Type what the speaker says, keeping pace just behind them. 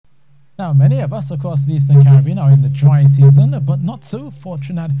Now, many of us across the Eastern Caribbean are in the dry season, but not so for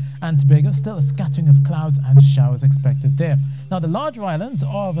Trinidad and Tobago. Still a scattering of clouds and showers expected there. Now, the larger islands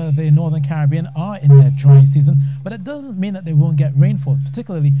of the Northern Caribbean are in their dry season, but it doesn't mean that they won't get rainfall,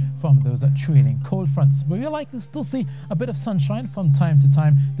 particularly from those trailing cold fronts. But we're likely to still see a bit of sunshine from time to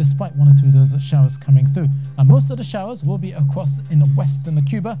time, despite one or two of those showers coming through. And most of the showers will be across in western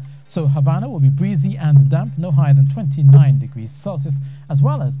Cuba. So Havana will be breezy and damp, no higher than 29 degrees Celsius, as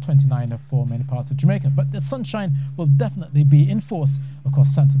well as 29 for many parts of Jamaica. But the sunshine will definitely be in force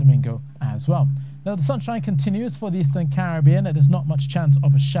across Santo Domingo as well. Now, the sunshine continues for the Eastern Caribbean. There's not much chance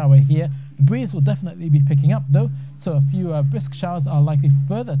of a shower here. The breeze will definitely be picking up, though, so a few brisk showers are likely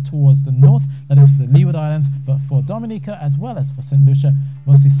further towards the north, that is for the Leeward Islands, but for Dominica as well as for St. Lucia,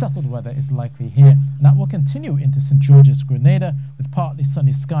 mostly settled weather is likely here. And that will continue into St. George's, Grenada, with partly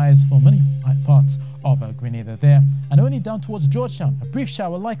sunny skies for many parts of Grenada there, and only down towards Georgetown, a brief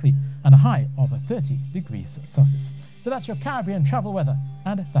shower likely, and a high of 30 degrees Celsius. So that's your Caribbean travel weather,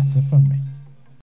 and that's it from me.